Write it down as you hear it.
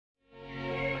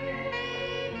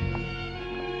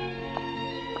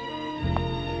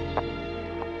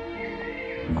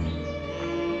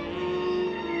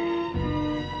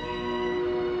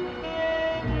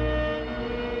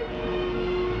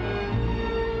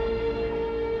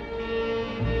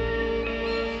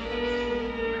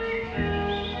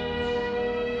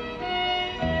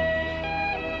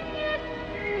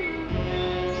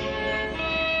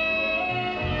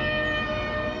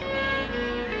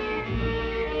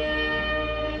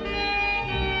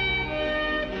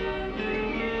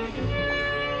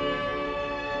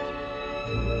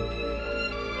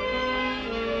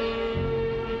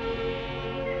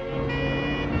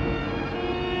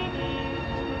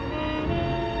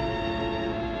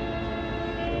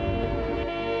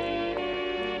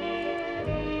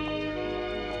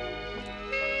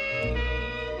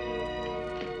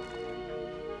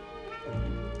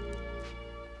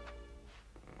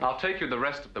I'll take you the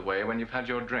rest of the way when you've had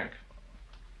your drink.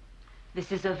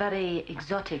 This is a very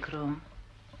exotic room.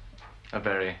 A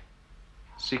very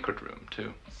secret room,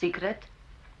 too. Secret?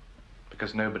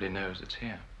 Because nobody knows it's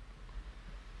here.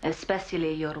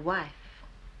 Especially your wife.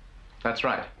 That's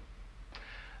right.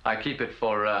 I keep it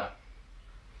for,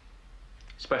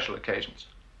 special occasions.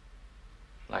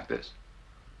 Like this.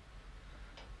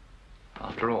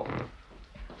 After all,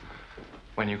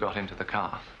 when you got into the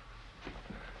car,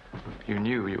 you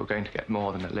knew you were going to get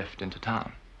more than a lift into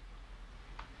town.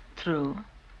 True.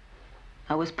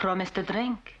 I was promised a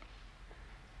drink.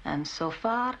 And so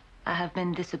far, I have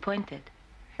been disappointed.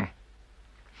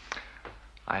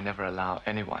 I never allow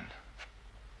anyone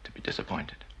to be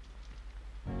disappointed.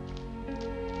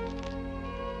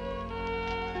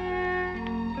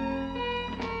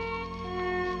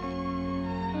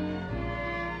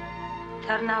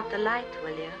 Turn out the light,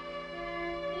 will you?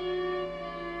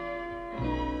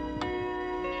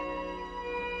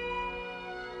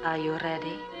 Are you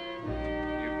ready?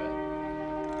 You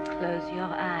bet. Close your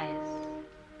eyes.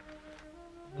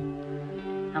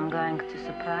 I'm going to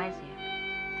surprise you.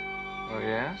 Oh,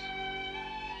 yes?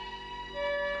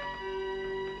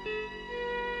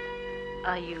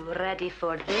 Are you ready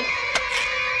for this?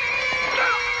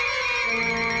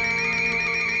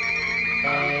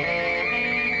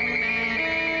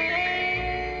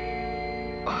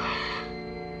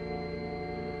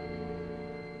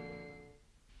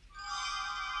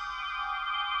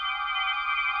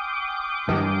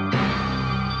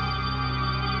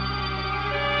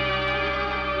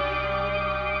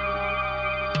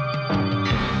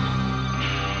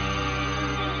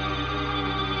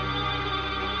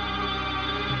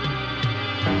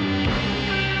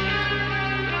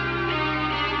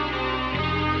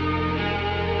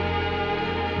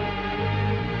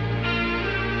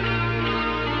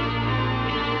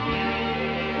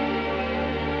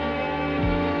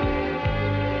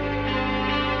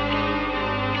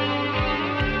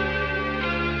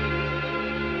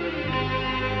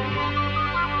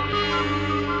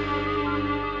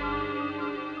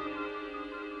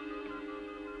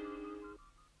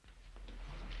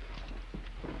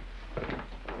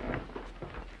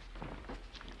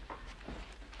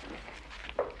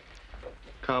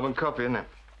 Carbon copy, isn't it?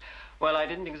 Well, I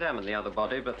didn't examine the other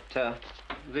body, but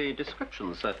the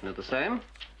description's certainly the same.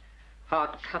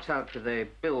 Heart cut out with a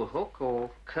bill hook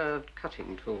or curved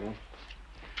cutting tool.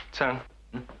 Turn.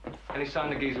 Any sign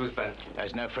the geezer was bent?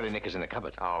 There's no frilly knickers in the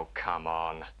cupboard. Oh, come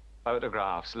on.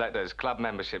 Photographs, letters, club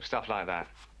membership, stuff like that.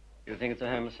 You think it's a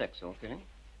homosexual killing?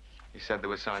 You said there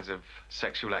were signs of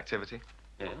sexual activity?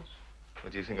 Yes.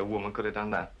 Well, do you think a woman could have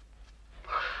done that?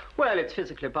 Well, it's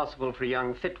physically possible for a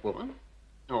young, fit woman,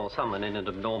 or someone in an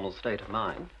abnormal state of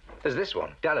mind. There's this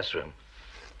one, Dallas room.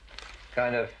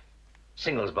 Kind of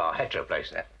singles bar, hetero place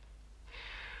there.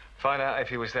 Find out if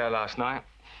he was there last night,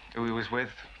 who he was with,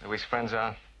 who his friends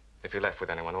are, if he left with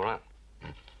anyone, all right?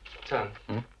 Turn.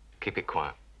 Keep it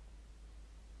quiet.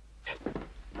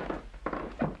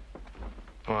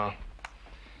 Well,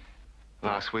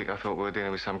 last week I thought we were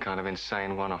dealing with some kind of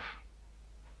insane one-off.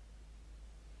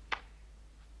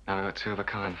 Now we've got two of a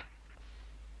kind.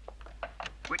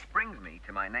 Which brings me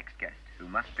to my next guest, who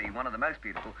must be one of the most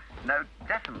beautiful, no,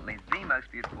 definitely the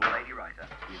most beautiful lady writer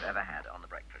we've ever had on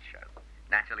The Breakfast Show,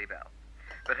 Natalie Bell.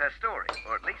 But her story,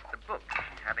 or at least the book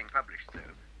she's having published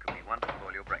soon, could be one to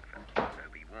spoil your breakfast, so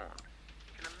be warned.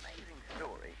 It's an amazing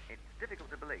story. It's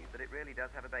difficult to believe that it really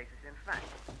does have a basis in fact.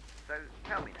 So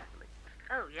tell me, Natalie.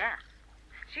 Oh, yes.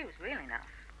 She was really nice.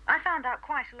 I found out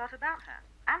quite a lot about her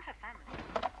and her family.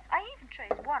 I even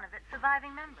traced one of its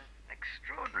surviving members.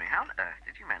 Extraordinary. How on earth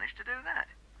did you manage to do that?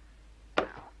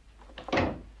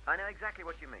 I know exactly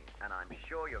what you mean, and I'm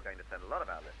sure you're going to send a lot of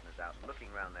our listeners out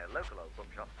looking around their local old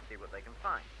bookshops to see what they can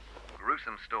find.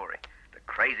 Gruesome story. The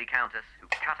crazy countess who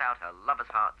cut out her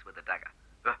lovers' hearts with a dagger.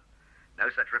 Ugh.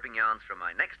 No such ripping yarns from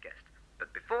my next guest.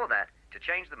 But before that, to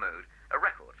change the mood, a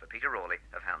record for Peter Rawley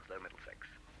of Hounslow, Middlesex.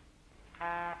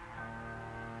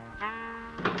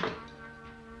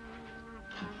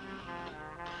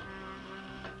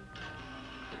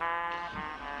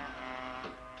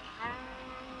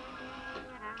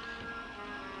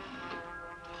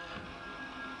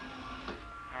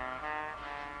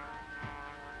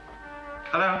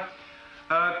 Hello.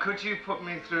 Could you put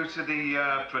me through to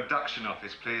the production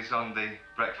office, please, on The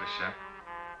Breakfast Show?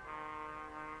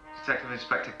 Detective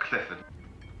Inspector Clifford.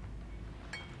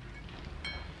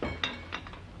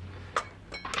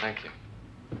 Thank you.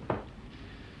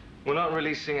 We're not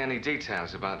releasing any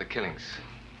details about the killings.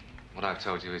 What I've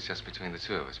told you is just between the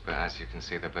two of us, but as you can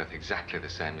see, they're both exactly the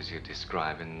same as you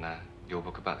describe in your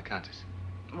book about the Countess.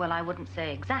 Well, I wouldn't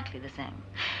say exactly the same.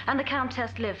 And the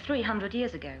Countess lived 300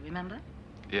 years ago, remember?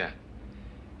 Yeah.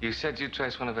 You said you'd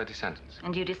trace one of her descendants.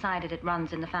 And you decided it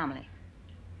runs in the family.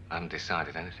 I haven't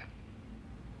decided anything.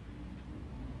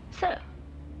 So,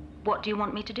 what do you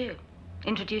want me to do?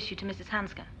 Introduce you to Mrs.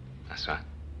 Hansker? That's right.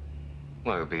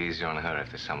 Well, it'll be easier on her if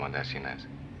there's someone there she knows.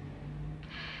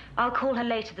 I'll call her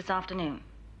later this afternoon.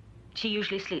 She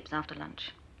usually sleeps after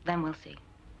lunch. Then we'll see.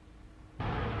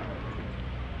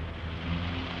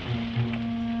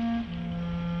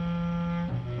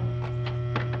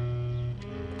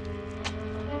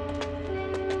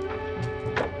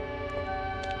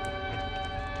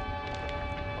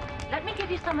 Let me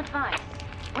give you some advice.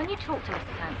 When you talk to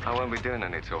Mrs. Hansker... I won't be doing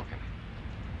any talking.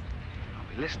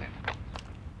 I'll be listening.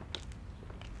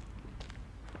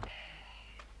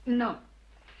 No.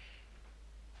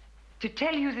 To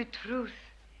tell you the truth,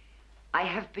 I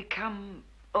have become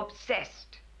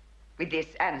obsessed with this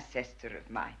ancestor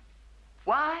of mine.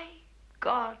 Why?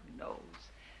 God knows.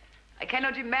 I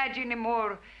cannot imagine a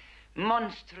more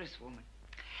monstrous woman.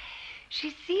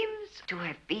 She seems to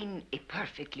have been a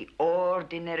perfectly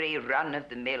ordinary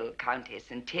run-of-the-mill countess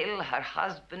until her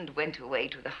husband went away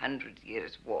to the 100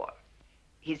 Years' War.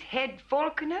 His head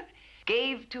falconer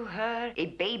gave to her a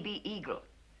baby eagle.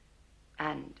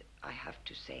 And I have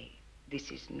to say, this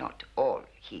is not all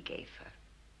he gave her.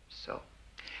 So,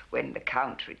 when the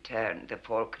Count returned, the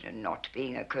falconer, not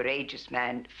being a courageous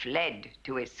man, fled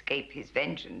to escape his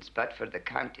vengeance. But for the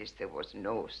Countess, there was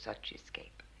no such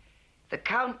escape. The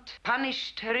Count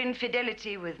punished her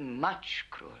infidelity with much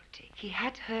cruelty. He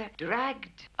had her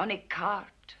dragged on a cart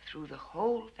through the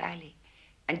whole valley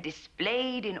and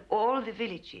displayed in all the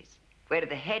villages where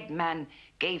the headman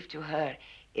gave to her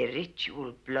a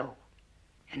ritual blow.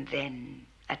 And then,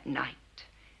 at night,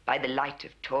 by the light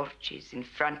of torches in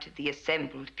front of the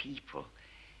assembled people,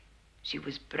 she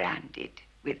was branded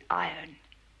with iron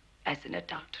as an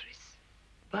adulteress.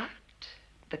 But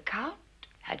the Count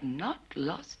had not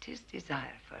lost his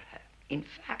desire for her. In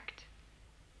fact,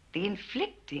 the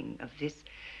inflicting of this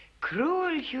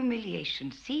cruel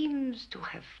humiliation seems to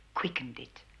have quickened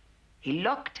it. He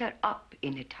locked her up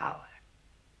in a tower,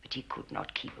 but he could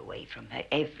not keep away from her.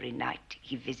 Every night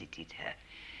he visited her.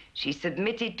 She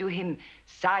submitted to him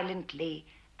silently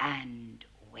and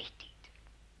waited.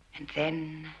 And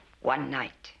then, one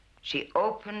night, she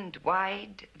opened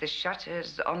wide the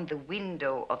shutters on the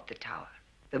window of the tower.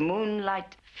 The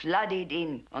moonlight flooded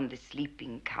in on the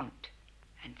sleeping Count.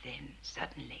 And then,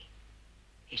 suddenly,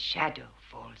 a shadow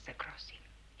falls across him.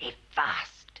 A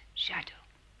vast shadow.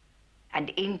 And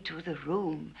into the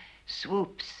room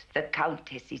swoops the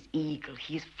Countess's eagle.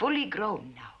 He is fully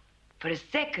grown now. For a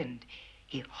second,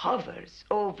 he hovers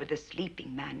over the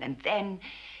sleeping man, and then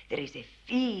there is a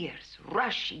fierce,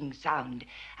 rushing sound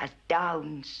as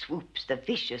down swoops the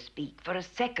vicious beak. For a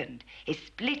second, a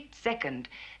split second,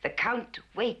 the Count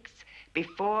wakes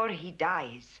before he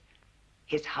dies,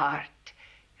 his heart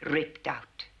ripped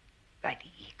out by the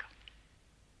eagle.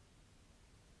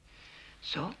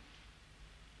 So,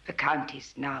 the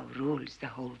Countess now rules the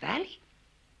whole valley.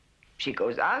 She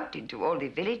goes out into all the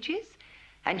villages,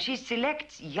 and she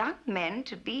selects young men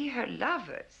to be her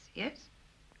lovers, yes?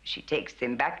 She takes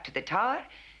them back to the tower,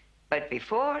 but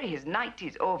before his night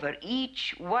is over,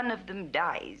 each one of them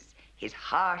dies, his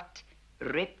heart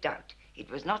ripped out. It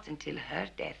was not until her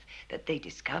death that they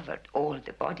discovered all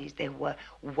the bodies. There were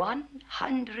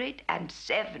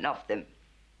 107 of them.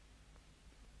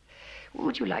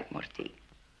 Would you like more tea?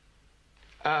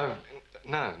 No,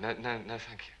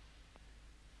 thank you.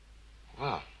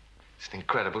 Well, it's an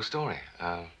incredible story.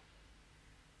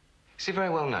 Is he very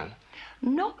well known?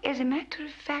 No, as a matter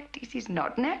of fact, it is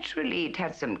not. Naturally, it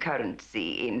had some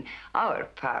currency in our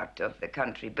part of the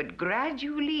country, but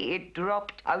gradually it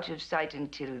dropped out of sight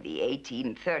until the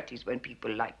 1830s, when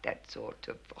people liked that sort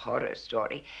of horror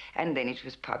story. And then it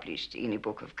was published in a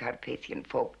book of Carpathian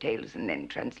folk tales and then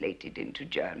translated into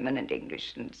German and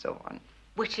English and so on.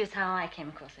 Which is how I came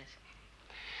across it.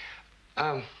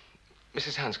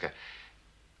 Mrs. Hansker,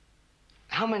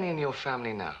 how many in your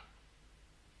family now?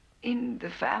 In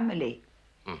the family?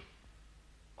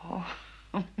 Oh,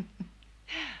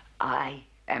 I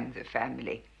am the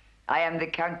family. I am the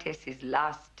Countess's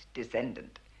last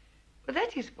descendant. Well,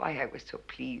 that is why I was so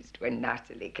pleased when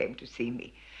Natalie came to see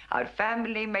me. Our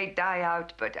family may die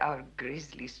out, but our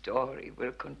grisly story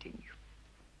will continue.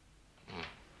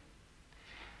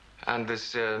 And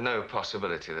there's no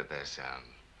possibility that there's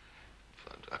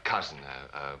a cousin,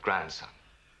 a grandson?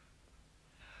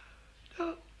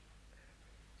 No.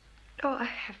 No, I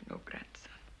have no grandson.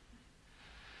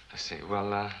 I see.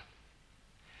 Well,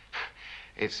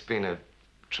 it's been a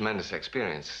tremendous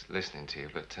experience listening to you,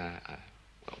 but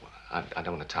well, I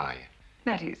don't want to tire you.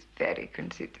 That is very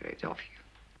considerate of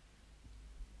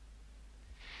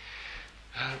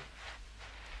you.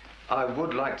 I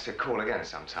would like to call again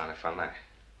sometime, if I may.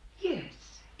 Yes,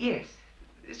 yes.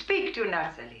 Speak to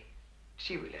Nathalie.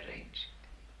 She will arrange.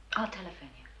 I'll telephone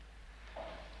you.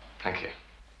 Thank you.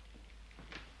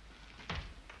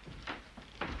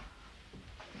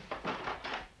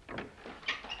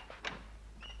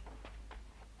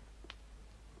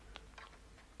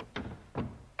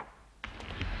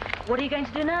 What are you going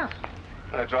to do now?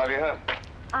 I'll drive you home.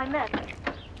 I met.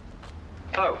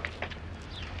 Oh.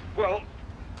 Well...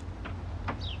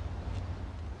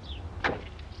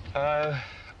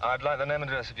 I'd like the name and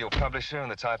address of your publisher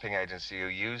and the typing agency you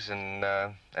use, and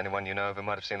anyone you know of who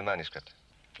might have seen the manuscript.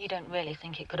 You don't really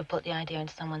think it could have put the idea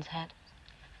into someone's head?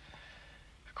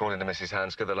 According to Mrs.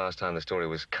 Hansker, the last time the story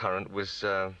was current was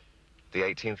the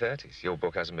 1830s. Your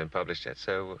book hasn't been published yet,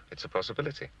 so it's a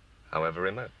possibility, however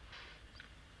remote.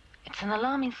 It's an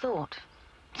alarming thought.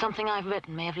 Something I've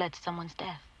written may have led to someone's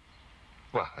death.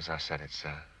 Well, as I said, it's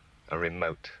a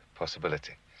remote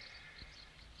possibility.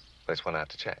 But it's one I have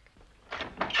to check.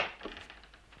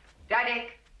 Daddy.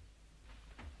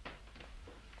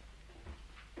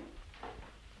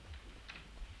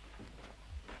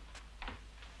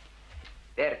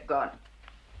 They're gone.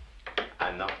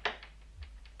 I'm not.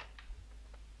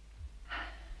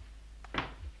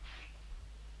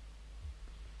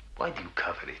 Why do you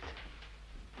cover it?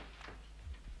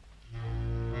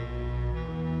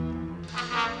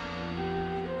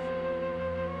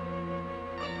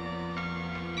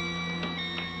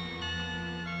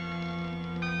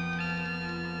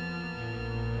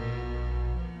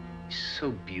 So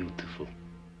beautiful.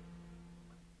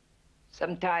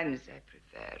 Sometimes I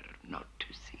prefer not to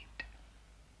see it.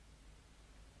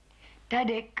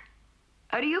 Dadek,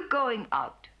 are you going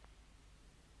out?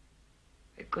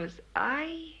 Because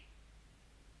I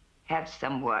have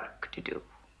some work to do.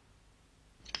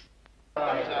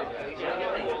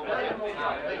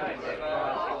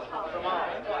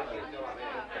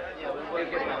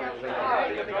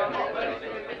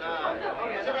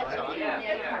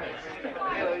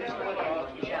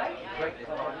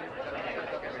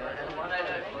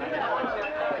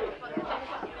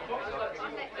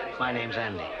 My name's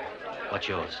Andy. What's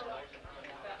yours?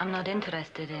 I'm not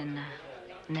interested in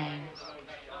names.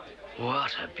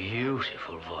 What a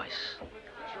beautiful voice.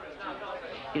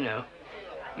 You know,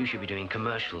 you should be doing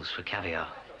commercials for caviar.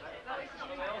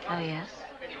 Oh, yes?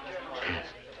 Yes.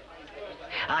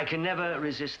 I can never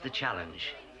resist the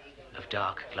challenge of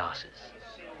dark glasses.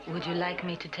 Would you like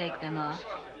me to take them off?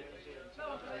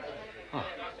 Oh,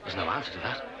 there's no answer to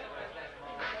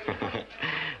that.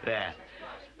 There.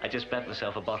 I just bet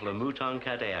myself a bottle of Mouton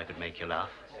Cadet I could make you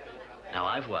laugh. Now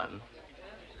I've won,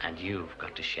 and you've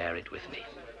got to share it with me.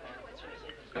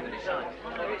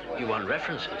 You want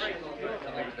references?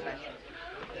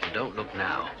 Well, don't look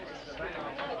now,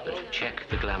 but check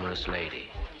the glamorous lady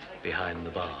behind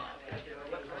the bar.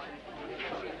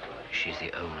 She's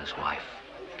the owner's wife.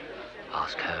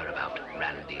 Ask her about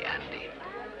Randy Andy.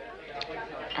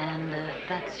 And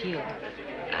that's you.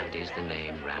 Andy's the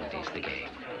name, Randy's the game.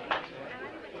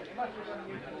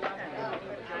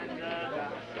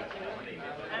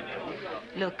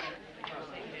 Look,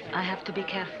 I have to be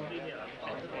careful.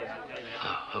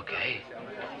 Oh, okay.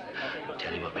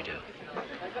 Tell you what we do.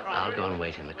 I'll go and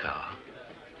wait in the car.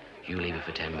 You leave it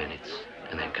for 10 minutes,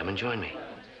 and then come and join me.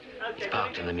 It's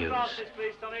parked in the mews.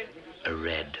 A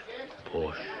red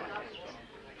Porsche.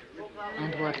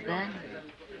 And what then?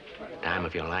 Time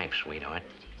of your life, sweetheart.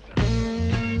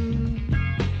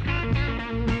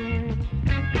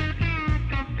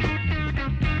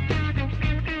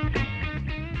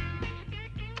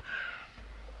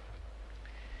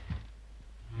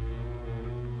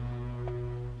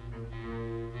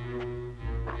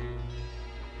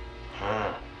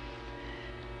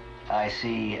 I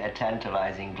see a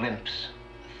tantalizing glimpse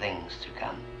of things to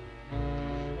come.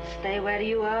 Stay where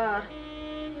you are.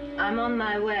 I'm on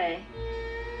my way.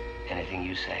 Anything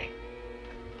you say.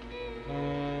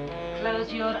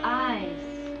 Close your eyes,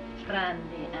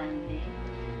 Randy Andy.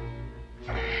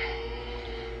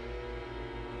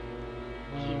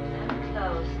 Keep them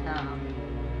closed now.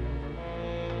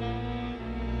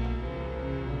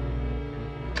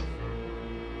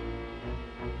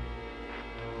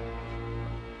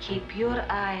 Keep your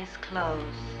eyes closed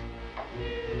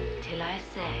till I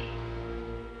say.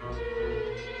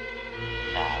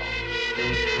 Now.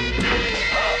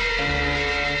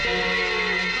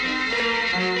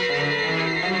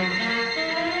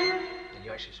 And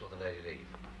you actually saw the lady leave,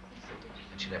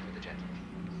 and she left with the gentleman.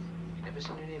 You Never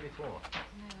seen her here before. No,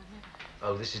 I've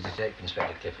never. Oh, this is Detective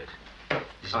Inspector Clifford.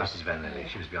 This is Mrs. Van Lilly.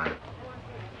 She was behind it.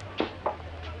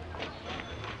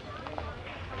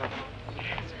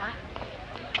 That's fine.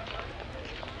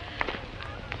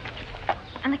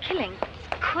 And the killing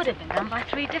could have been done by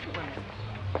 3 different women.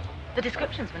 The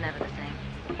descriptions were never the same.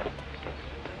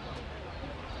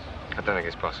 I don't think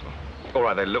it's possible. All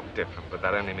right, they look different, but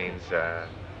that only means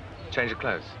change of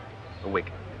clothes, a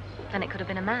wig. Then it could have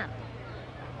been a man.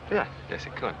 Yeah, yes,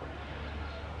 it could.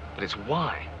 But it's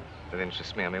why that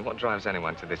interests me. I mean, what drives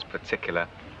anyone to this particular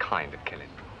kind of killing?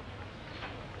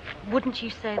 Wouldn't you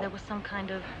say there was some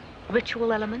kind of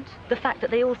ritual element? The fact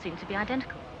that they all seem to be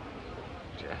identical.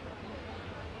 Yeah.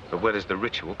 But where does the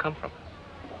ritual come from?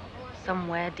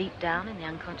 Somewhere deep down in the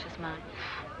unconscious mind.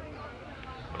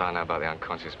 What I know about the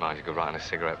unconscious mind, you could write on a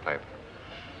cigarette paper.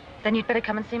 Then you'd better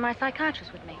come and see my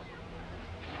psychiatrist with me.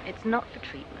 It's not for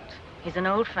treatment. He's an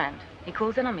old friend. He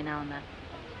calls in on me now and then.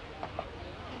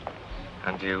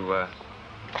 And you,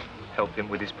 help him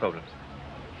with his problems?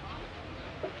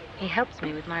 He helps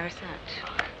me with my research.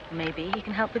 Maybe he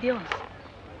can help with yours.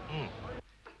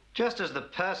 Just as the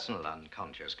personal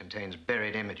unconscious contains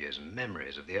buried images and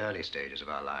memories of the early stages of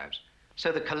our lives,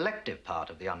 so the collective part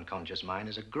of the unconscious mind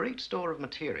is a great store of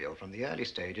material from the early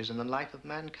stages in the life of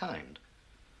mankind.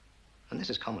 And this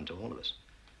is common to all of us.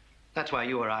 That's why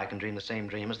you or I can dream the same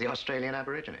dream as the Australian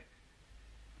Aborigine.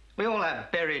 We all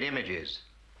have buried images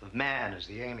of man as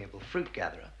the amiable fruit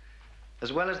gatherer,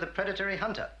 as well as the predatory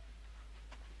hunter,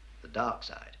 the dark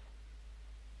side,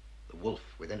 the wolf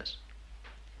within us.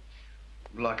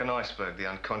 Like an iceberg, the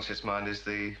unconscious mind is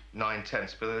the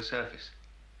 9/10 below the surface.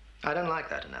 I don't like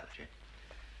that analogy.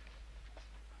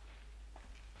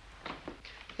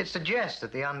 It suggests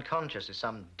that the unconscious is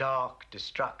some dark,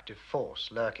 destructive force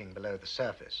lurking below the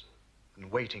surface and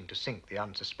waiting to sink the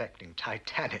unsuspecting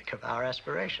Titanic of our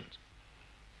aspirations.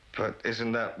 But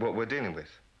isn't that what we're dealing with?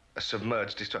 A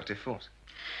submerged destructive force?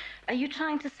 Are you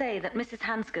trying to say that Mrs.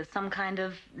 Hansker's some kind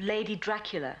of Lady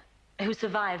Dracula who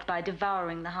survived by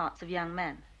devouring the hearts of young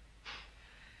men?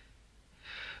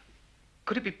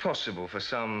 Could it be possible for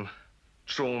some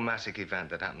traumatic event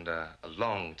that happened a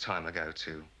long time ago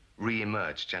to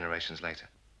re-emerge generations later?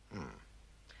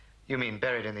 You mean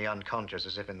buried in the unconscious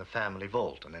as if in the family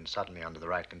vault and then suddenly, under the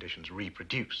right conditions,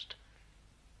 reproduced?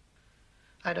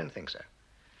 I don't think so.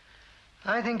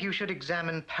 I think you should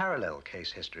examine parallel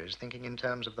case histories, thinking in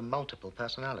terms of the multiple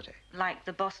personality. Like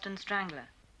the Boston Strangler?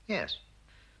 Yes.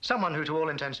 Someone who, to all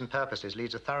intents and purposes,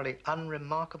 leads a thoroughly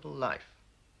unremarkable life,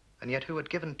 and yet who, at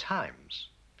given times,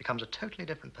 becomes a totally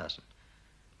different person,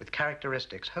 with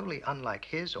characteristics wholly unlike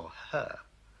his or her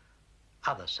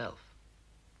other self.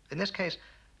 In this case,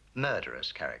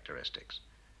 murderous characteristics.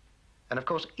 And of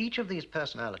course, each of these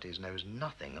personalities knows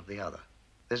nothing of the other.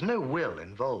 There's no will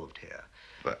involved here.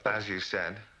 But as you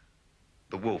said,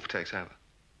 the wolf takes over.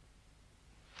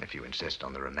 If you insist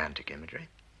on the romantic imagery,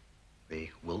 the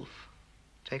wolf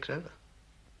takes over.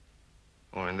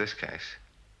 Or in this case,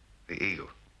 the eagle.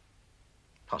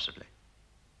 Possibly.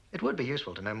 It would be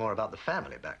useful to know more about the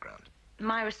family background.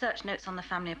 My research notes on the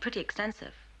family are pretty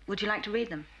extensive. Would you like to read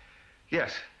them?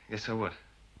 Yes, I would.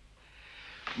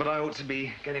 But I ought to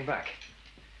be getting back.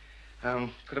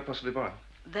 Could I possibly borrow?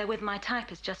 They're with my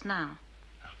typist just now.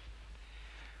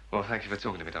 Well, thank you for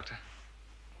talking to me, Doctor.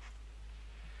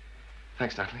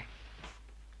 Thanks, Natalie.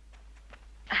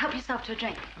 Help yourself to a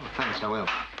drink. Oh, thanks, I will.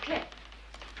 Cliff,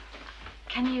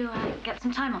 can you get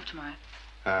some time off tomorrow?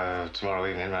 Tomorrow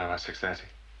evening, around about 6:30.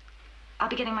 I'll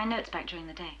be getting my notes back during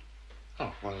the day.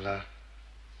 Oh, well,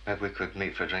 maybe we could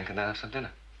meet for a drink and then have some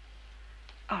dinner.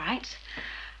 All right.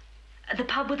 The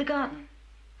pub with the garden.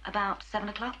 About 7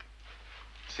 o'clock.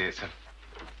 See you at 7.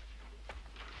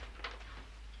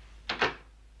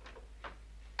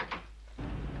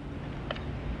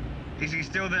 Is he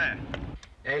still there?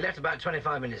 Yeah, he left about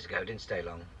 25 minutes ago. Didn't stay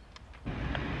long.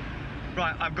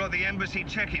 Right, I've got the embassy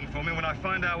checking for me. When I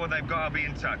find out what they've got, I'll be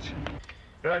in touch.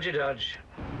 Roger, Dodge.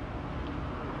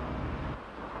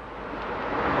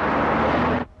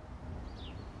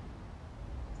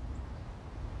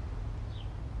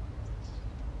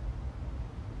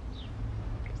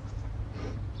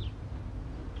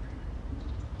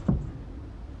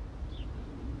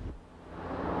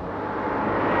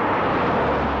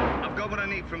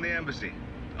 From the embassy.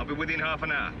 I'll be within half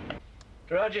an hour.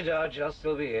 Roger, Dodge. I'll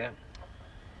still be here.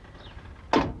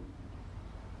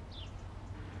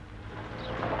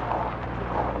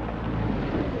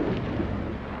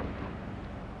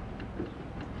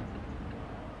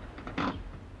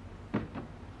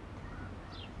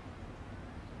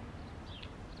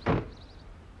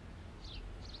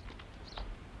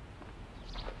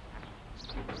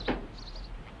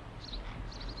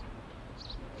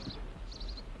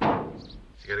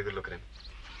 get a good look at him.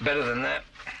 Better than that.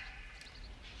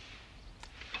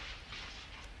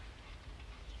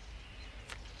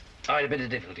 I had a bit of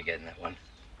difficulty getting that one,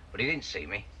 but he didn't see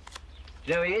me.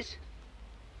 Do you know who he is?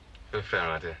 A fair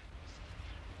idea.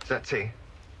 Is that tea?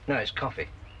 No, it's coffee.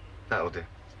 That'll do.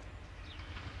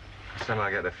 Somehow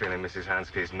I get the feeling Mrs.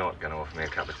 Hansky's not going to offer me a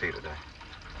cup of tea today.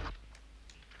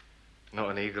 Not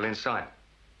an eagle in sight.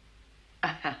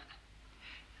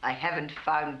 I haven't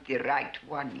found the right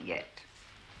one yet.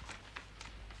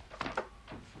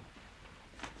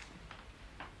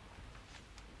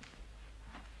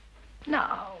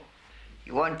 Now,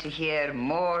 you want to hear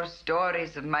more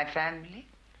stories of my family?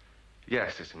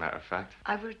 Yes, as a matter of fact.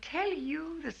 I will tell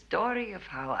you the story of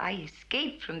how I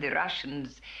escaped from the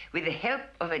Russians with the help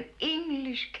of an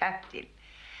English captain.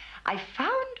 I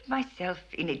found myself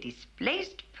in a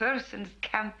displaced persons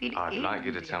camp in I'd India. like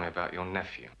you to tell me about your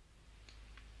nephew.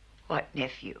 What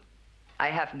nephew? I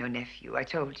have no nephew, I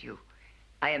told you.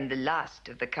 I am the last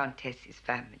of the Countess's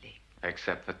family.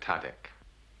 Except for Tadek.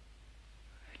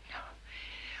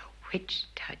 Which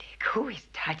Tadek? Who is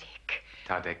Tadek?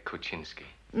 Tadek Kuczynski.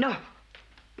 No.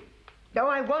 No,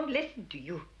 I won't listen to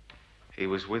you. He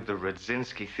was with the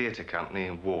Radzinski Theatre Company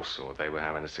in Warsaw. They were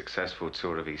having a successful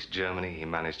tour of East Germany. He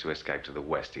managed to escape to the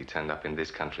West. He turned up in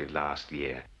this country last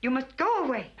year. You must go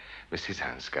away. Mrs.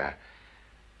 Hanska,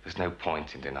 there's no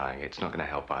point in denying it. It's not going to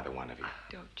help either one of you.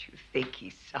 Don't you think he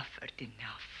suffered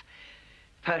enough?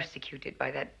 Persecuted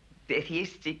by that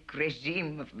atheistic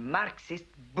regime of Marxist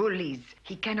bullies.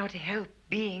 He cannot help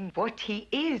being what he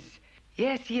is.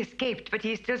 Yes, he escaped, but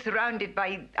he is still surrounded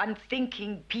by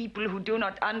unthinking people who do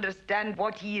not understand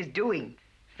what he is doing.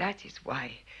 That is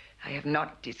why I have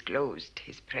not disclosed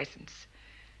his presence.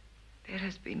 There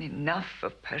has been enough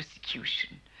of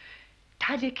persecution.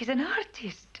 Tadek is an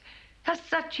artist. As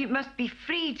such, he must be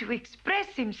free to express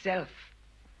himself.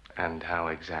 And how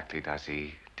exactly does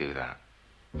he do that?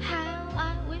 How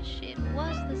I wish it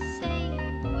was the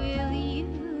same with you.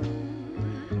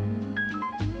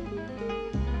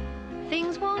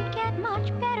 Things won't get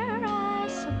much better, I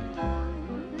suppose.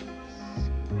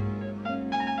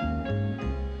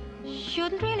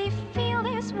 Shouldn't really feel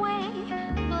this way,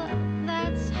 but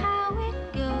that's how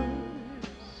it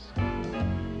goes.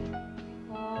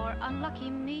 Poor unlucky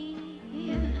me,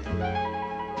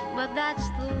 but that's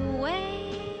the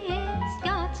way it's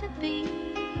got to be.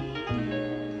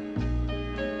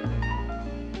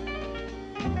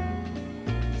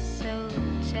 So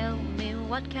tell me,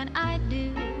 what can I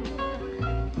do?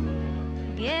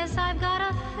 Guess I've got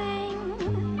a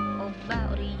thing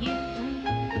about you.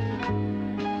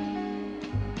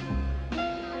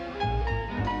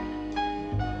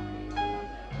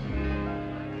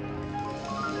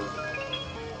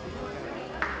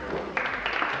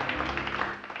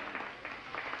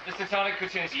 Mr. Tadek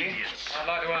Kuczynski, I'd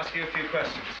like to ask you a few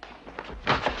questions.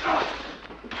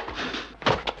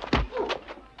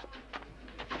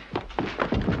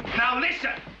 Now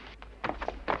listen!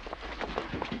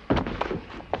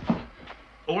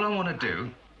 All I want to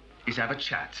do is have a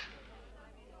chat.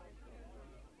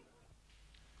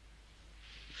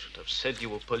 You should have said you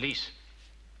were police.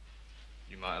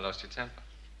 You might have lost your temper.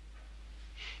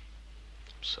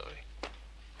 I'm sorry.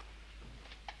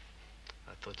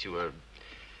 I thought you were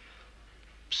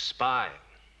spy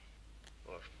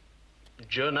or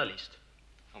journalist.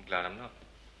 I'm glad I'm not.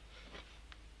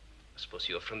 I suppose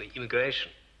you're from the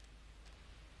immigration.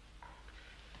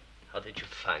 How did you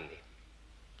find me?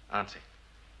 Auntie.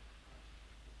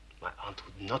 My aunt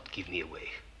would not give me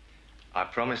away. I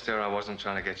promised her I wasn't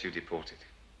trying to get you deported.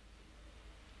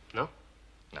 No?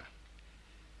 No.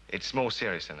 It's more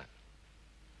serious than that.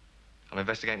 I'm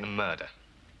investigating a murder.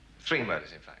 3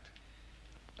 murders, in fact.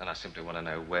 And I simply want to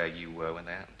know where you were when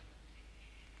they happened.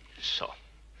 So,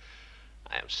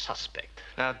 I am suspect.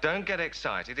 Now, don't get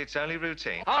excited. It's only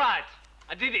routine. All right,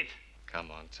 I did it.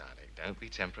 Come on, Tadek. Don't be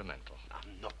temperamental.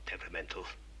 I'm not temperamental.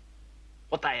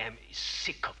 What I am is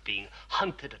sick of being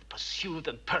hunted and pursued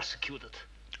and persecuted.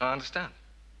 I understand.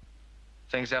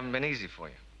 Things haven't been easy for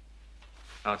you.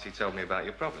 Auntie told me about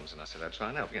your problems, and I said I'd try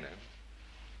and help, you know.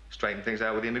 Straighten things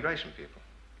out with the immigration people.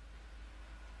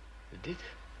 You did?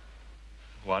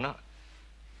 Why not?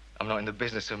 I'm not in the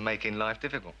business of making life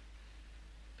difficult.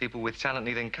 People with talent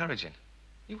need encouraging.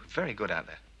 You were very good out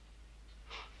there.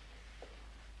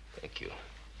 Thank you.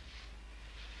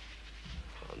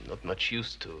 I'm not much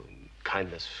used to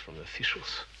kindness from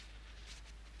officials.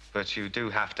 But you do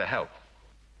have to help.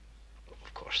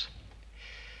 Of course.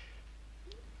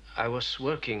 I was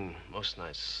working most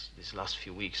nights these last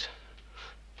few weeks.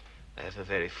 I have a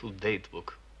very full date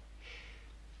book.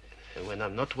 And when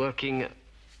I'm not working,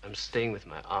 I'm staying with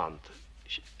my aunt.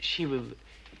 She will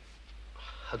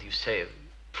how do you say,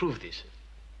 prove this?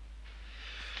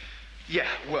 Yeah,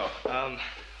 well,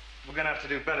 we're going to have to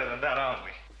do better than that, aren't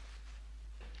we?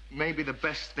 Maybe the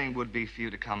best thing would be for you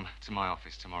to come to my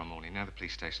office tomorrow morning, near the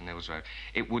police station, Nils Road.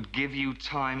 It would give you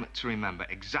time to remember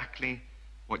exactly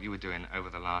what you were doing over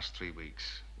the last 3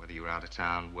 weeks, whether you were out of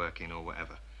town, working, or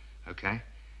whatever, okay?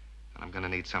 And I'm going to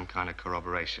need some kind of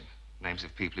corroboration. Names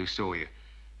of people who saw you,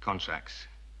 contracts,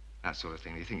 that sort of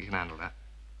thing. Do you think you can handle that?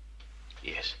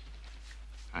 Yes.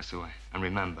 That's the way. And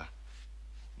remember,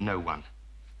 no one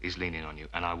is leaning on you,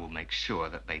 and I will make sure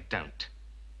that they don't.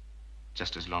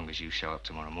 Just as long as you show up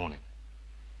tomorrow morning.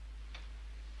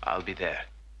 I'll be there.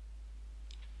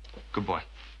 Good boy.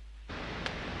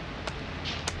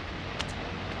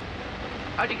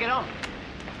 How'd you get on?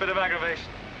 Bit of aggravation.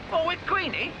 Oh, with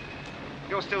Queenie?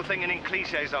 You're still thinking in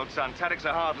cliches, old son. Taddock's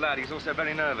a hard lad. He's also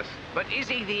very nervous. But is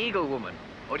he the Eagle Woman?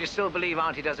 Or do you still believe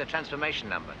Auntie does a transformation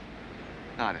number?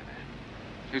 I don't know.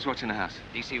 Who's watching the house?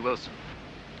 D.C. Wilson.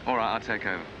 All right, I'll take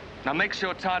over. Now, make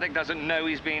sure Taddock doesn't know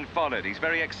he's being followed. He's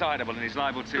very excitable and he's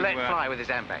liable to... Let fly with his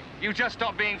handbag. You just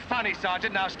stop being funny,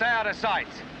 Sergeant. Now, stay out of sight.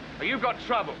 Or you've got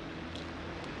trouble.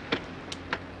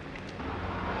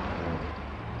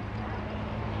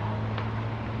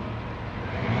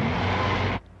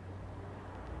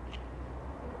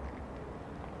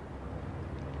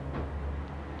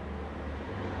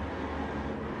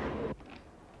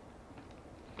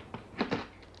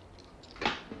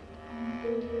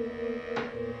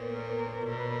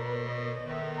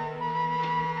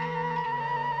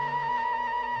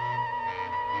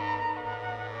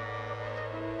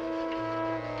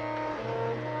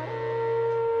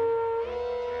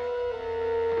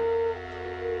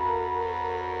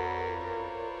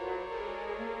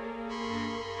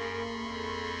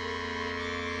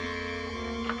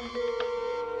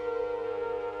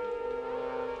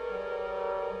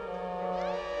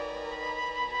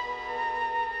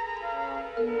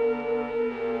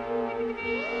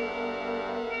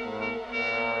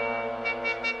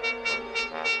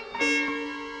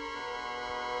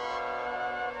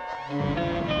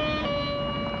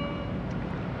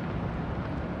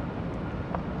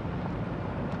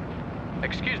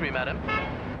 Excuse me, madam.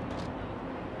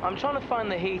 I'm trying to find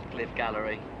the Heathcliff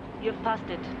Gallery. You've passed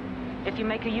it. If you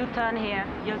make a U-turn here,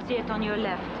 you'll see it on your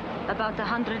left, about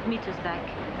 100 meters back.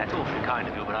 That's awfully kind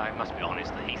of you, but I must be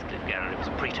honest, the Heathcliff Gallery was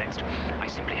a pretext. I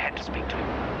simply had to speak to him.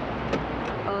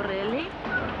 Oh, really?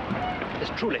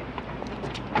 Yes, truly.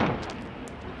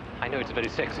 I know it's a very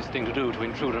sexist thing to do, to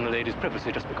intrude on a lady's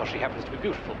privacy just because she happens to be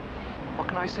beautiful. What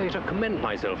can I say to commend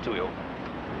myself to you?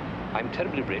 I'm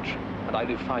terribly rich, and I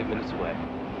live 5 minutes away.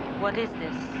 What is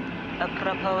this? A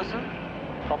proposal?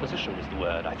 Proposition is the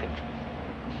word, I think.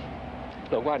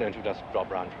 Look, why don't you just drop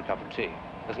round for a cup of tea?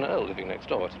 There's an Earl living next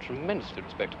door. It's a tremendously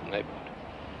respectable neighborhood.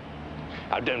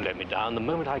 Now, don't let me down. The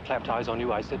moment I clapped eyes on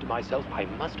you, I said to myself, I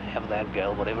must have that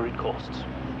girl, whatever it costs.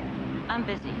 I'm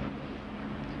busy.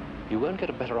 You won't get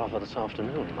a better offer this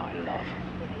afternoon, my love.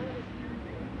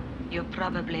 You're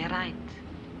probably right.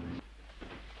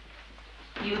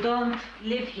 You don't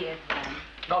live here, then?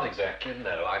 Not exactly,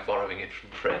 no. I'm borrowing it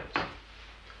from friends.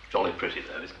 Jolly pretty,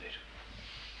 though, isn't it?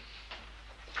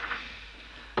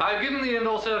 I've given the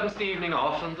in-law servants the evening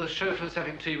off, and the chauffeur's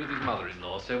having tea with his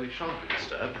mother-in-law, so we shan't be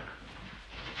disturbed.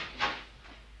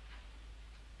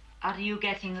 Are you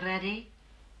getting ready?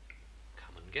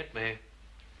 Come and get me.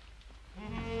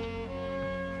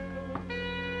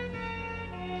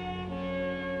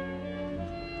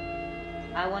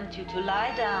 I want you to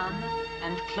lie down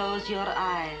and close your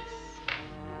eyes.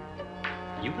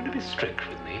 Are you going to be strict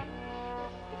with me?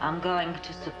 I'm going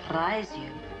to surprise you.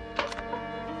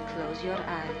 Close your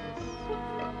eyes.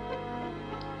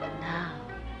 Now,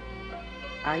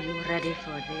 are you ready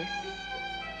for this?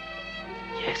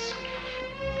 Yes.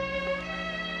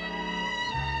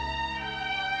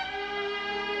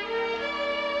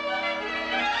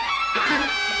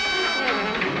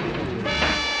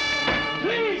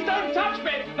 Please don't touch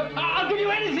me! I'll give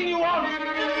you anything you want!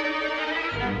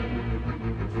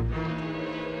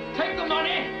 Take the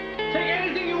money! Take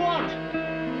anything you want!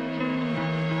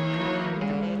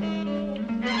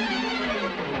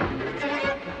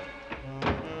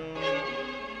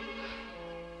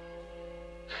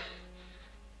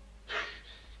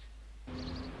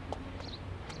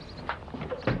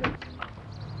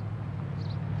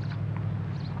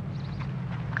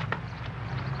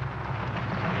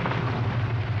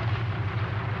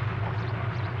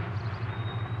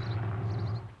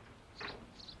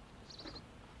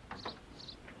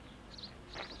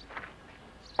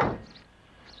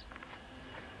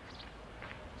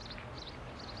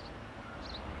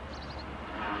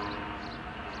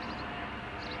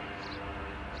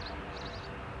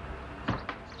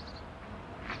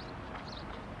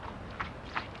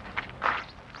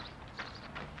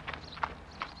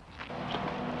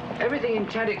 Everything in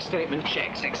Taddick's statement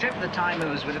checks, except the time he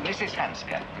was with Mrs.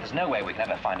 Hansker. There's no way we can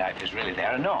ever find out if he's really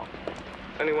there or not.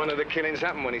 Only one of the killings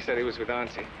happened when he said he was with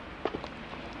Auntie.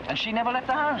 And she never left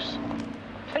the house.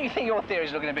 Don't you think your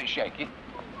theory's looking a bit shaky?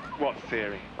 What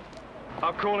theory?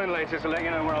 I'll call in later to let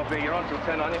you know where I'll be. You're on till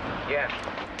 10, aren't you? Yeah.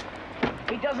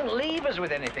 He doesn't leave us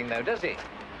with anything, though, does he?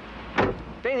 Don't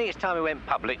you think it's time we went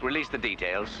public, released the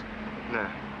details? No.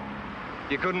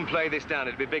 You couldn't play this down.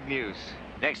 It'd be big news.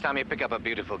 Next time you pick up a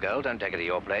beautiful girl, don't take her to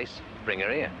your place. Bring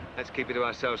her here. Let's keep it to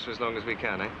ourselves for as long as we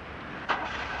can, eh?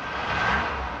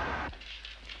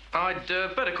 I'd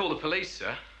better call the police,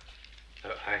 sir. Oh,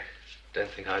 I don't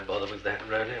think I'd bother with that,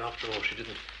 really. After all, she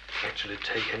didn't actually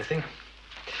take anything.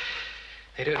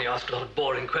 They'd only ask a lot of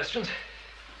boring questions.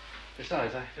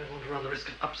 Besides, I don't want to run the risk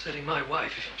of upsetting my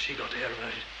wife if she got to hear about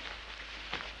it.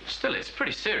 Still, it's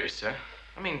pretty serious, sir.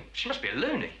 I mean, she must be a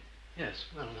loony. Yes,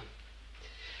 well,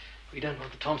 we don't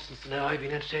want the Thompsons to know I've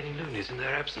been entertaining loonies in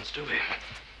their absence, do we?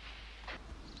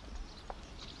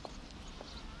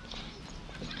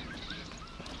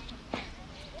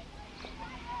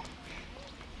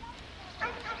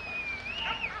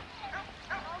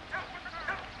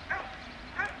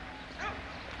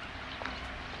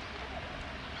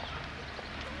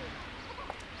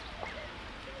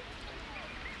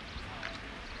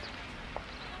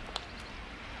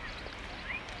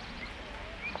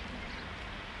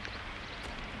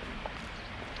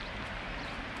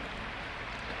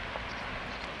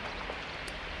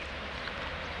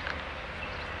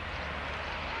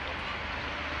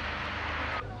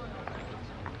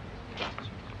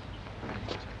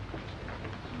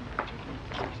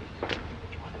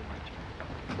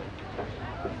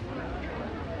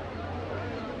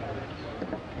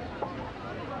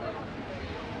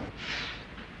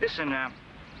 Listen,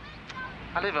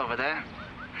 I live over there.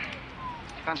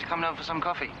 Fancy coming over for some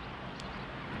coffee?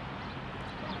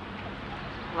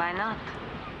 Why not?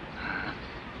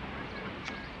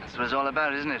 That's what it's all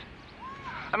about, isn't it?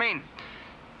 I mean,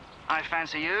 I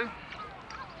fancy you.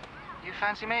 You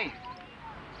fancy me.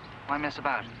 Why mess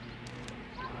about?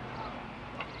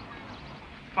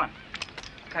 Come on,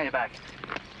 carry your bag.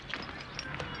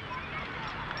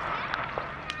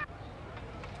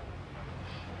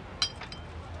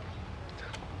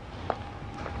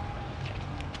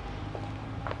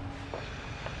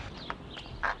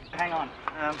 Hang on.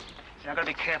 See, I've got to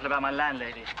be careful about my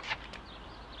landlady.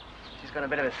 She's got a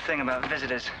bit of a thing about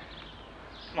visitors.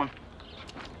 Come on.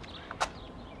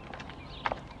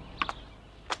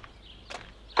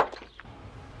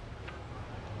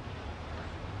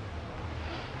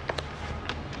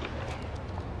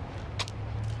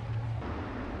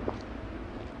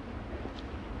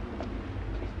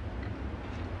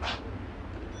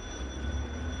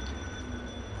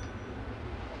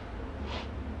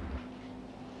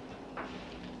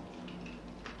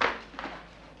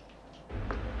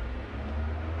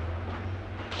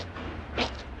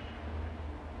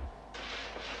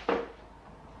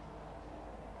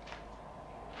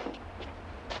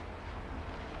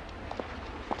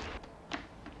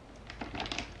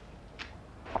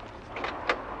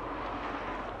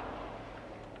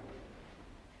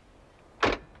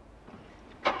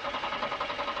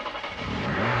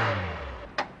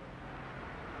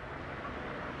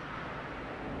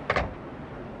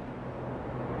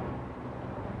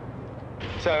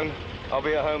 Tone, I'll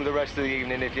be at home the rest of the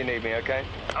evening if you need me, okay?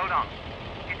 Hold on.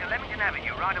 Get to Leamington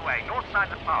Avenue right away, north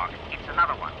side of the park. It's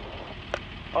another one.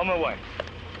 On my way.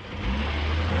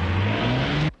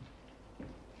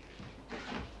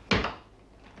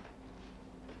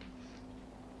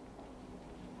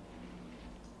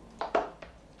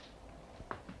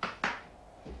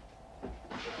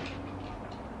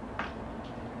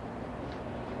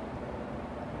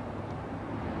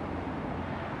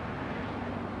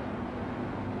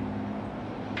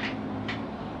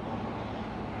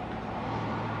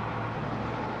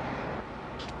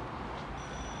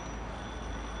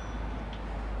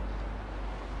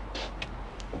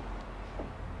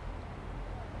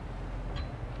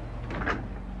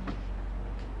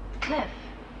 Cliff,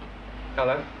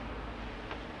 Hello?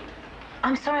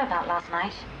 I'm sorry about last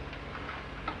night.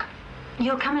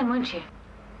 You'll come in, won't you?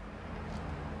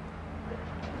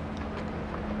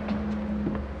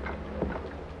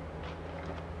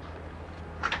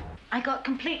 I got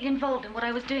completely involved in what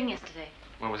I was doing yesterday.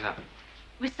 What was happening?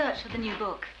 Research for the new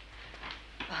book.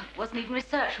 Well, it wasn't even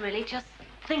research, really, just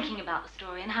thinking about the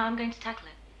story and how I'm going to tackle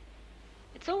it.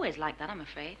 It's always like that, I'm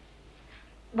afraid.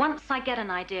 Once I get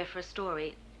an idea for a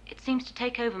story, it seems to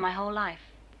take over my whole life.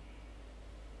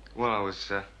 Well, I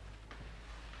was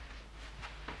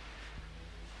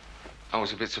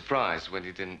a bit surprised when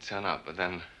you didn't turn up, but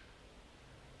then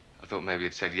I thought maybe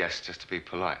you'd said yes just to be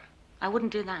polite. I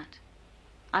wouldn't do that.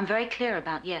 I'm very clear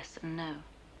about yes and no.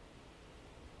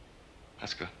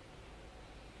 That's good.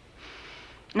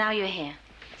 Now you're here.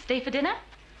 Stay for dinner?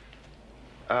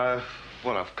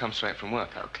 Well, I've come straight from work.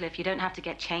 Oh, Cliff, you don't have to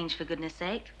get changed, for goodness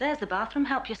sake. There's the bathroom.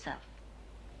 Help yourself.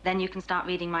 Then you can start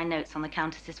reading my notes on the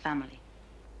Countess's family.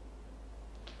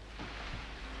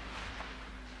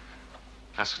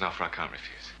 That's an offer I can't refuse.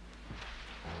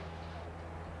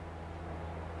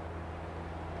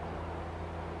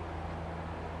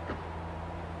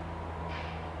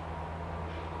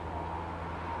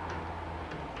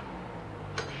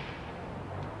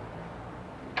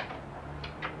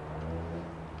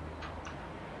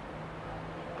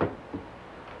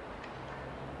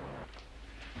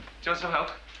 Do you want some help?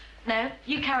 No,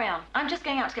 you carry on. I'm just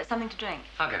going out to get something to drink.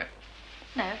 I'll get it.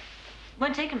 No,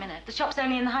 won't take a minute. The shop's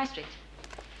only in the high street.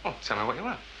 Oh, tell me what you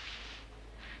want.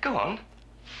 Go on.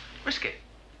 Risk it.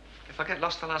 If I get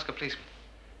lost, I'll ask a policeman.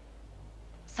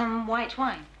 Some white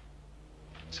wine.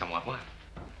 Some white wine.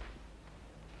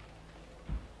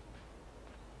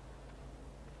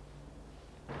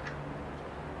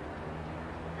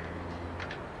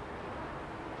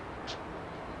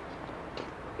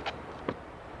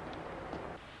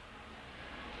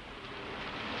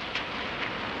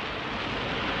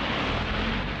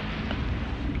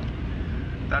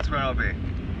 That's where I'll be.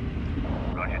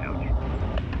 Roger, Dodge.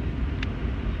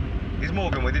 Is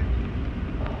Morgan with you?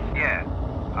 Yeah,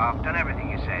 I've done everything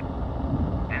you said.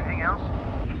 Anything else?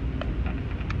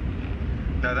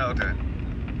 No, that'll do it.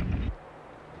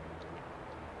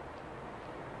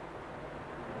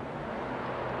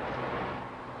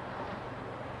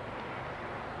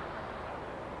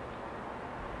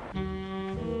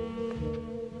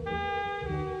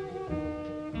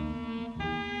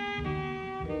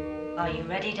 Are you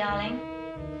ready, darling?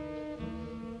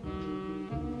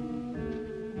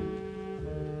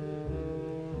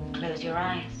 Close your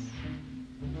eyes.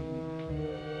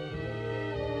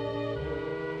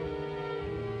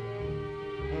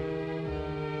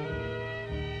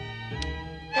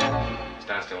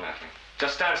 Stand still, Natalie.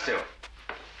 Just stand still.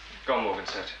 Go on, Morgan,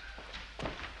 search.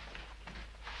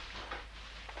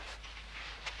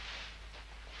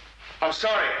 I'm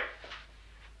sorry,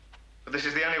 but this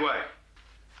is the only way.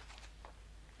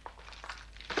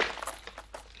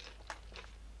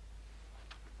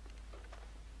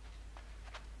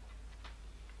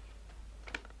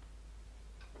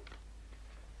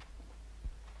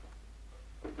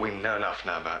 We know enough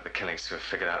now about the killings to have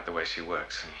figured out the way she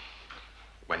works. And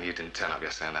when you didn't turn up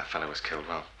yesterday and that fellow was killed,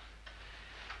 well,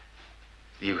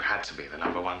 you had to be the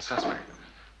 #1 suspect.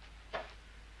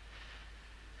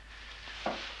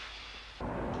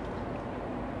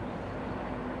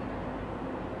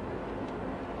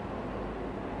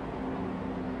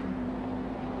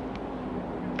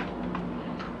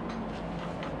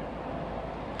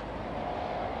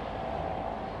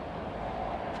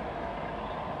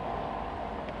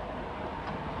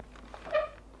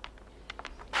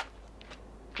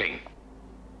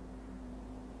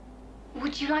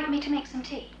 Would you like me to make some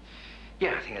tea?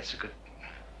 Yeah, I think that's a good...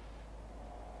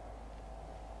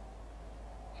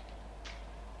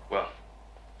 Well,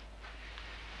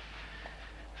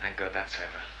 thank God that's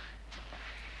over.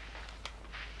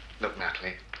 Look,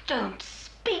 Natalie. Don't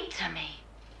speak to me.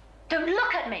 Don't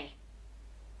look at me.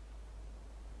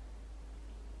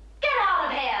 Get out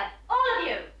of here, all of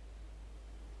you.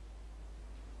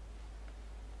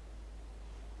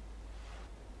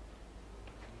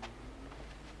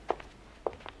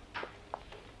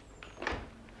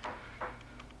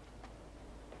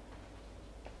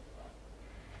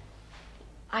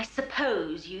 I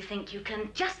suppose you think you can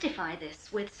justify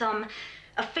this with some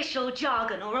official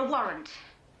jargon or a warrant.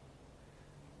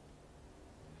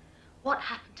 What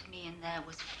happened to me in there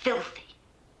was filthy.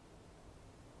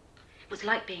 It was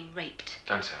like being raped.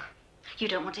 Don't say You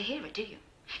don't want to hear it, do you?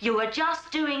 You were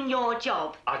just doing your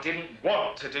job. I didn't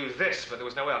want to do this, but there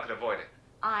was no way I could avoid it.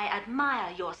 I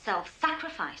admire your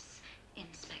self-sacrifice,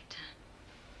 Inspector.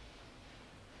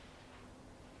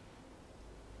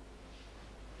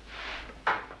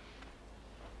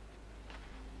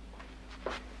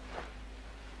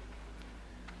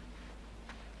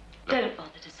 Don't bother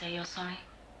to say you're sorry,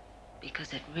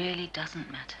 because it really doesn't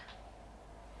matter.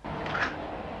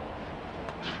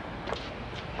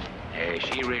 Hey,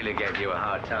 she really gave you a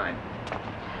hard time.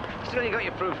 Still, you got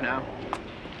your proof now.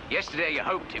 Yesterday, you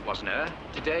hoped it wasn't her.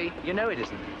 Today, you know it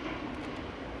isn't.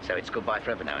 So it's goodbye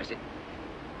forever now, is it?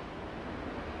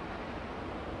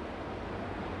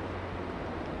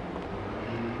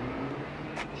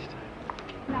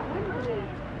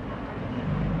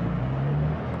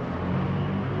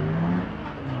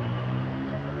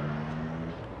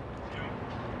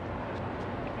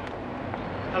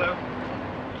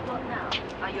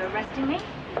 arresting me?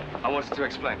 I wanted to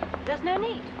explain. There's no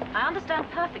need. I understand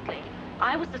perfectly.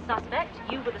 I was the suspect.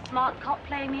 You were the smart cop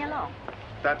playing me along.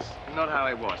 That's not how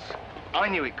it was. I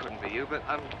knew it couldn't be you, but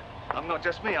I'm not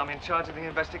just me. I'm in charge of the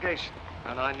investigation,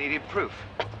 and I needed proof.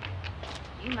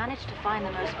 You managed to find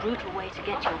the most brutal way to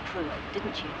get your proof,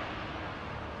 didn't you?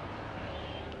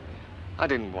 I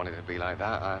didn't want it to be like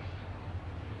that. I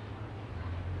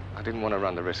didn't want to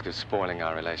run the risk of spoiling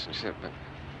our relationship, but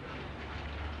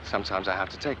sometimes I have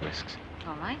to take risks.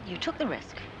 All right, you took the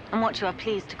risk. And what you are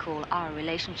pleased to call our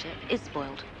relationship is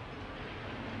spoiled.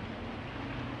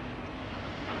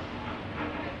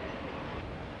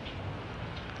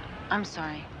 I'm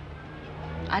sorry.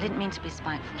 I didn't mean to be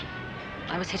spiteful.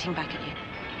 I was hitting back at you.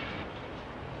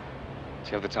 Do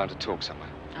you have the time to talk somewhere?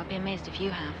 I'll be amazed if you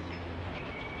have.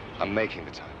 I'm making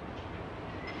the time.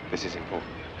 This is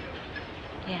important.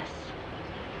 Yes.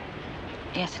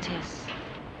 Yes, it is.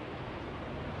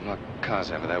 My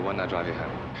car's over there. Why don't I drive you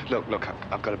home? Look,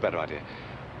 I've got a better idea.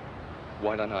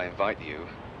 Why don't I invite you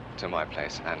to my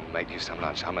place and make you some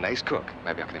lunch? I'm an ace cook.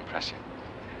 Maybe I can impress you.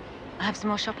 I have some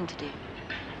more shopping to do.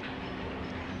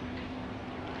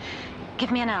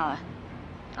 Give me an hour.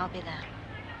 I'll be there.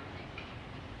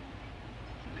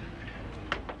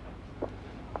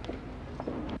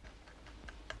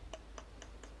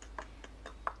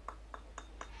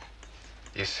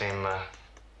 You seem,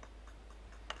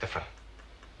 different.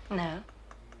 No.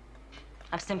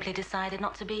 I've simply decided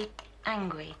not to be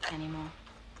angry anymore.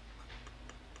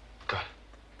 Good.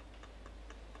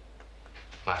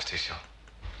 Life's too short.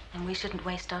 And we shouldn't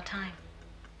waste our time.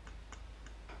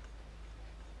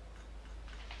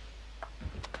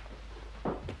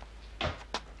 What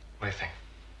do you think?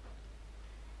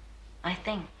 I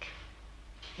think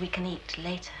we can eat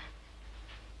later.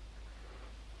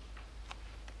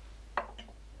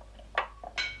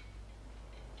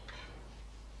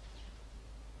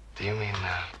 Do you mean,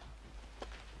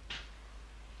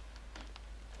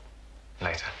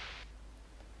 later?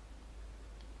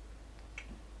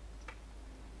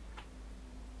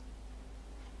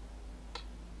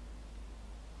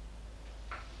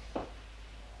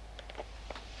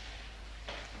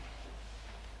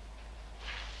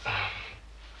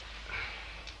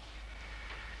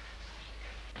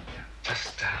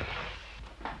 Just,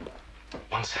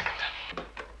 1 second.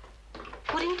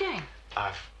 What are you doing?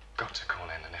 I've got to call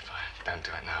in, and if I don't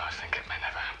do it now, I think it may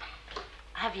never happen.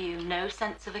 Have you no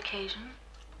sense of occasion?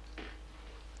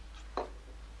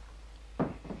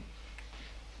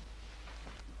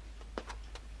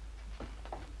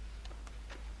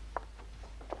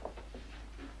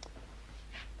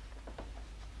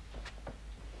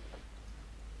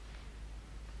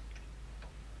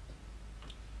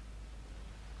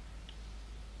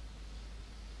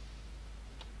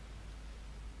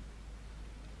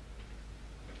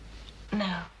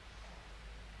 No.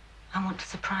 I want to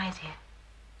surprise you.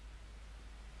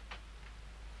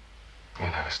 You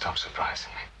never stop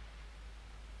surprising me.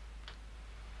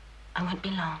 I won't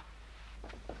be long.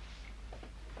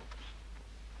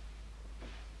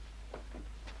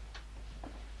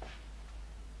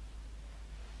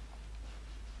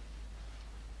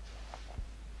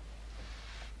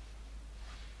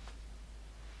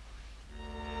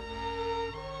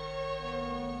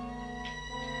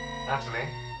 Natalie?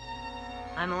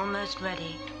 I'm almost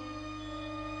ready.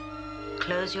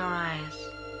 Close your eyes.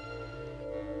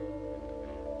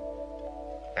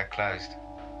 They're closed.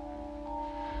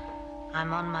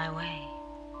 I'm on my way.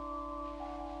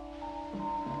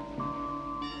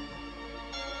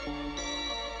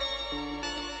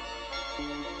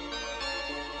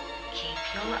 Keep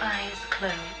your eyes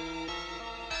closed.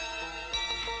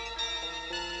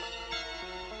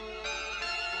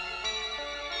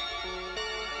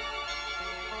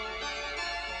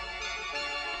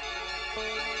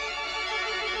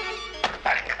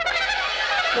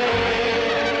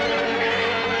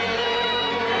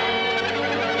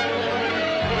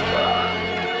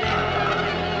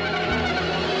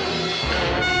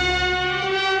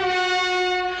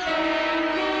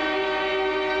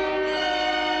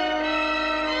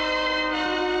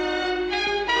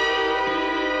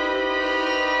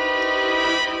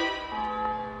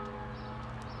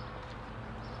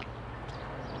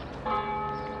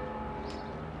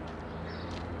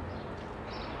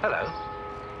 Hello.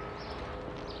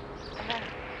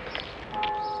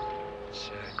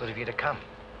 It's good of you to come,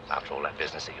 after all that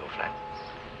business at your flat.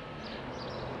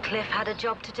 Cliff had a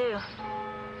job to do.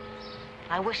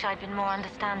 I wish I'd been more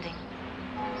understanding.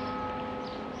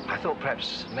 I thought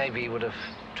perhaps maybe he would have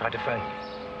tried to phone you,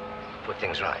 put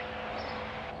things right.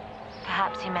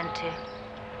 Perhaps he meant to.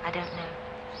 I don't know.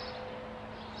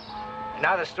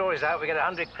 Now the story's out, we get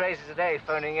 100 crazies a day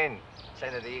phoning in,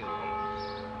 saying they're the evil woman.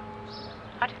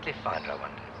 How did Cliff find her, I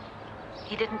wonder?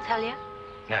 He didn't tell you?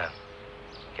 No.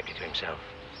 Kept it to himself.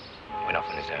 Went off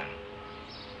on his own.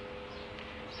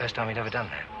 First time he'd ever done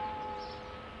that.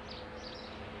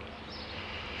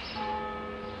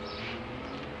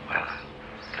 Well,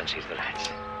 go and see the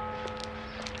lads.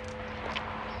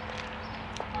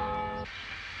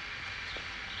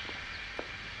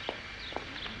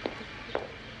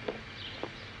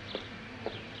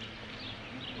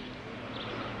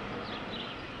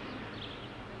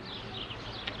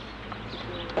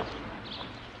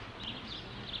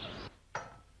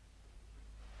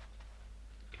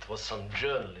 Was some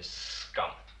journalist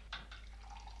scum.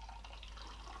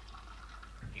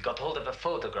 He got hold of a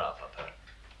photograph of her,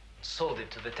 sold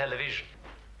it to the television.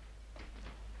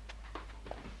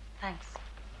 Thanks.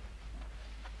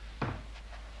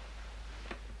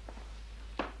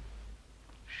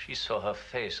 She saw her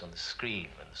face on the screen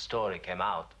when the story came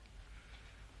out.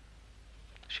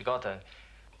 She got an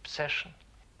obsession.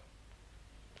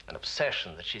 An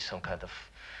obsession that she's some kind of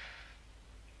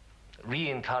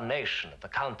reincarnation of the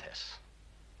Countess.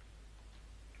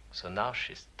 So now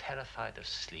she's terrified of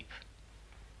sleep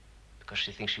because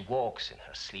she thinks she walks in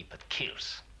her sleep but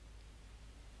kills.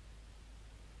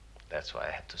 That's why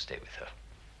I had to stay with her.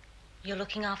 You're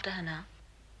looking after her now?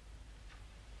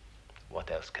 What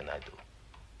else can I do?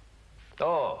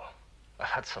 Oh, I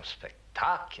had some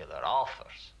spectacular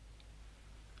offers.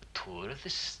 A tour of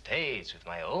the States with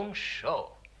my own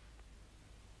show.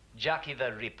 Jackie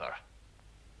the Ripper.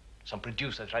 Some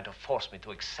producer tried to force me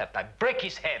to accept. I break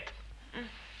his head. Aunt.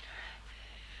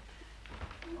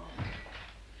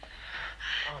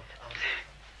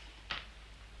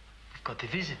 We've got a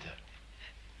visitor.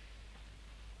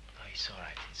 Oh, it's all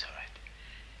right, it's all right.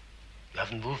 You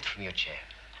haven't moved from your chair.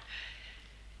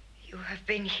 You have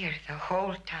been here the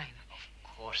whole time. Of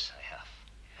course I have.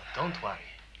 But don't worry.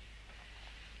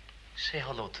 Say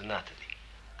hello to Natalie.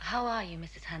 How are you,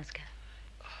 Mrs. Hansker?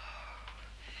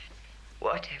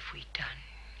 What have we done?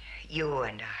 You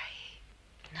and I.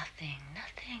 Nothing,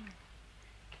 nothing.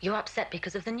 You're upset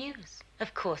because of the news.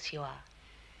 Of course you are.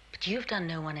 But you've done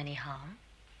no one any harm.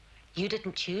 You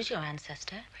didn't choose your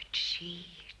ancestor. But she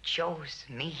chose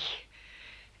me.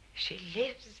 She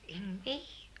lives in me.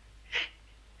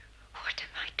 What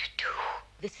am I to do?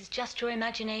 This is just your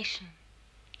imagination.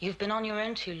 You've been on your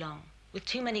own too long, with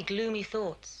too many gloomy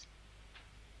thoughts.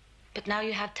 But now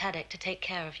you have Tadek to take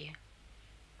care of you.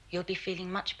 You'll be feeling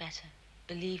much better,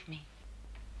 believe me.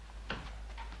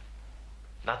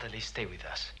 Natalie, stay with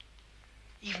us.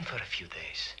 Even for a few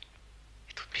days.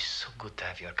 It would be so good to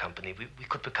have your company. We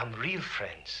could become real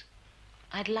friends.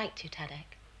 I'd like to,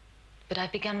 Tadek. But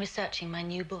I've begun researching my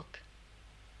new book.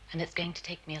 And it's going to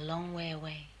take me a long way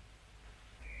away.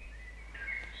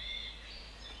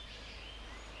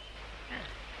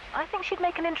 I think she'd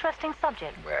make an interesting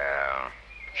subject. Well,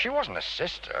 she wasn't a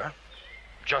sister.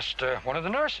 Just one of the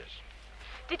nurses.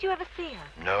 Did you ever see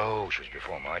her? No, she was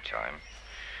before my time.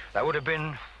 That would have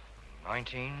been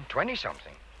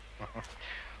 1920-something.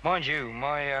 Mind you,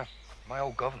 my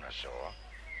old governor saw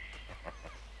her.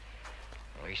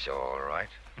 Well, he saw all right.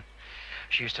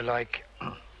 She used to, like,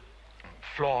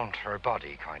 flaunt her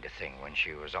body kind of thing when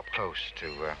she was up close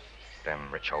to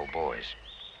them rich old boys.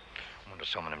 I wonder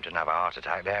some of them didn't have a heart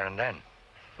attack there and then.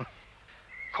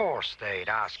 Of course, they'd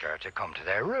ask her to come to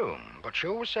their room, but she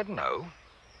always said no.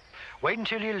 Wait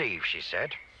until you leave, she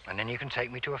said, and then you can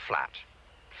take me to a flat.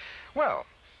 Well,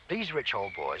 these rich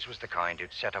old boys was the kind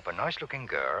who'd set up a nice-looking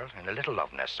girl in a little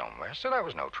love nest somewhere, so that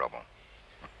was no trouble.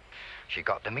 She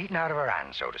got the meeting out of her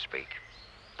hand, so to speak,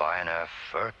 buying her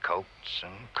fur coats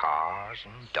and cars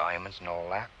and diamonds and all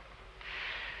that.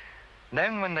 And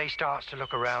then when they starts to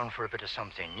look around for a bit of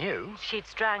something new... She'd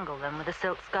strangle them with a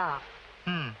silk scarf.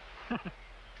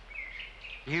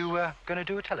 You gonna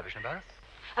do a television about it?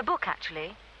 A book,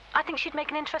 actually. I think she'd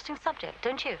make an interesting subject,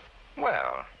 don't you?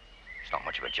 Well, it's not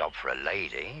much of a job for a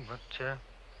lady, but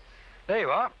there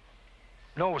you are.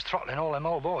 No was throttling all them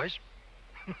old boys.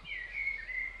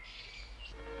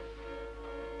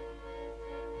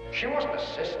 She wasn't a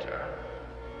sister,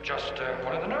 just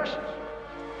one of the nurses.